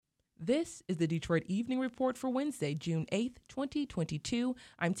This is the Detroit Evening Report for Wednesday, June 8th, 2022.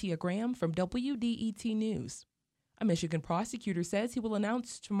 I'm Tia Graham from WDET News. A Michigan prosecutor says he will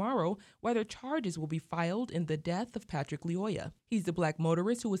announce tomorrow whether charges will be filed in the death of Patrick Lyoya. He's the black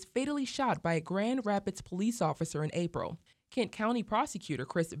motorist who was fatally shot by a Grand Rapids police officer in April. Kent County Prosecutor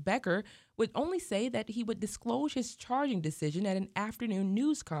Chris Becker would only say that he would disclose his charging decision at an afternoon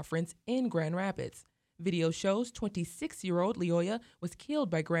news conference in Grand Rapids. Video shows 26-year-old Lyoya was killed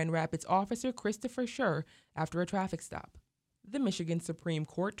by Grand Rapids officer Christopher Schurr after a traffic stop. The Michigan Supreme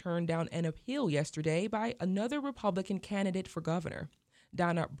Court turned down an appeal yesterday by another Republican candidate for governor.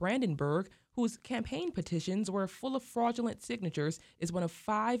 Donna Brandenburg, whose campaign petitions were full of fraudulent signatures, is one of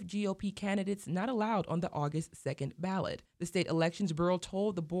 5 GOP candidates not allowed on the August 2nd ballot. The State Elections Bureau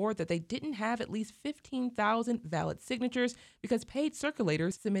told the board that they didn't have at least 15,000 valid signatures because paid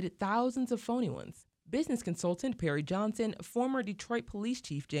circulators submitted thousands of phony ones. Business consultant Perry Johnson, former Detroit Police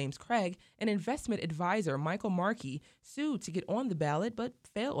Chief James Craig, and investment advisor Michael Markey sued to get on the ballot but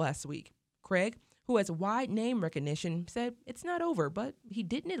failed last week. Craig, who has wide name recognition, said it's not over, but he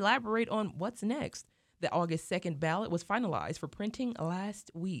didn't elaborate on what's next. The August 2nd ballot was finalized for printing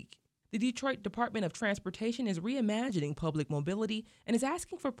last week. The Detroit Department of Transportation is reimagining public mobility and is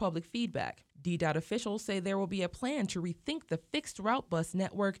asking for public feedback. DDOT officials say there will be a plan to rethink the fixed route bus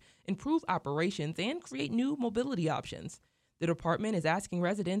network, improve operations, and create new mobility options. The department is asking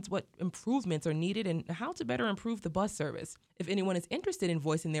residents what improvements are needed and how to better improve the bus service. If anyone is interested in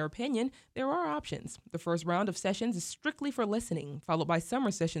voicing their opinion, there are options. The first round of sessions is strictly for listening, followed by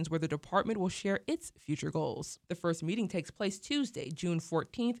summer sessions where the department will share its future goals. The first meeting takes place Tuesday, June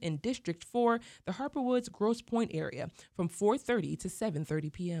 14th in District 4, the Harper Woods Grosse Pointe area, from 4:30 to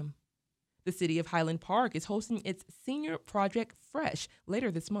 7:30 p.m. The city of Highland Park is hosting its Senior Project Fresh later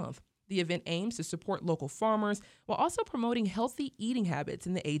this month. The event aims to support local farmers while also promoting healthy eating habits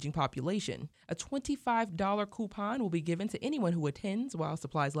in the aging population. A $25 coupon will be given to anyone who attends while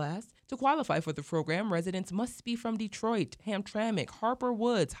supplies last. To qualify for the program, residents must be from Detroit, Hamtramck, Harper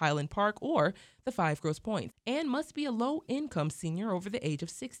Woods, Highland Park, or the 5 Grosse Pointes, and must be a low-income senior over the age of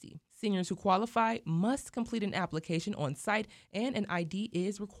 60. Seniors who qualify must complete an application on site, and an ID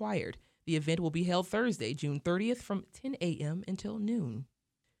is required. The event will be held Thursday, June 30th from 10 a.m. until noon.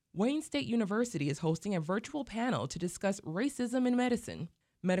 Wayne State University is hosting a virtual panel to discuss racism in medicine.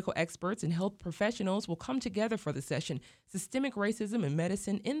 Medical experts and health professionals will come together for the session, Systemic Racism in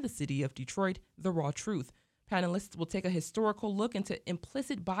Medicine in the City of Detroit, The Raw Truth. Panelists will take a historical look into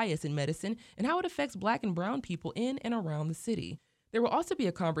implicit bias in medicine and how it affects Black and brown people in and around the city. There will also be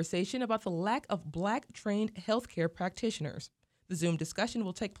a conversation about the lack of Black-trained healthcare practitioners. The Zoom discussion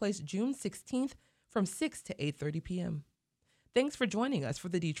will take place June 16th from 6 to 8:30 p.m. Thanks for joining us for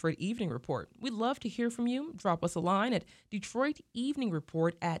the Detroit Evening Report. We'd love to hear from you. Drop us a line at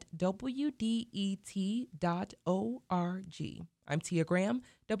detroiteveningreport@wdet.org. I'm Tia Graham,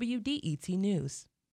 WDET News.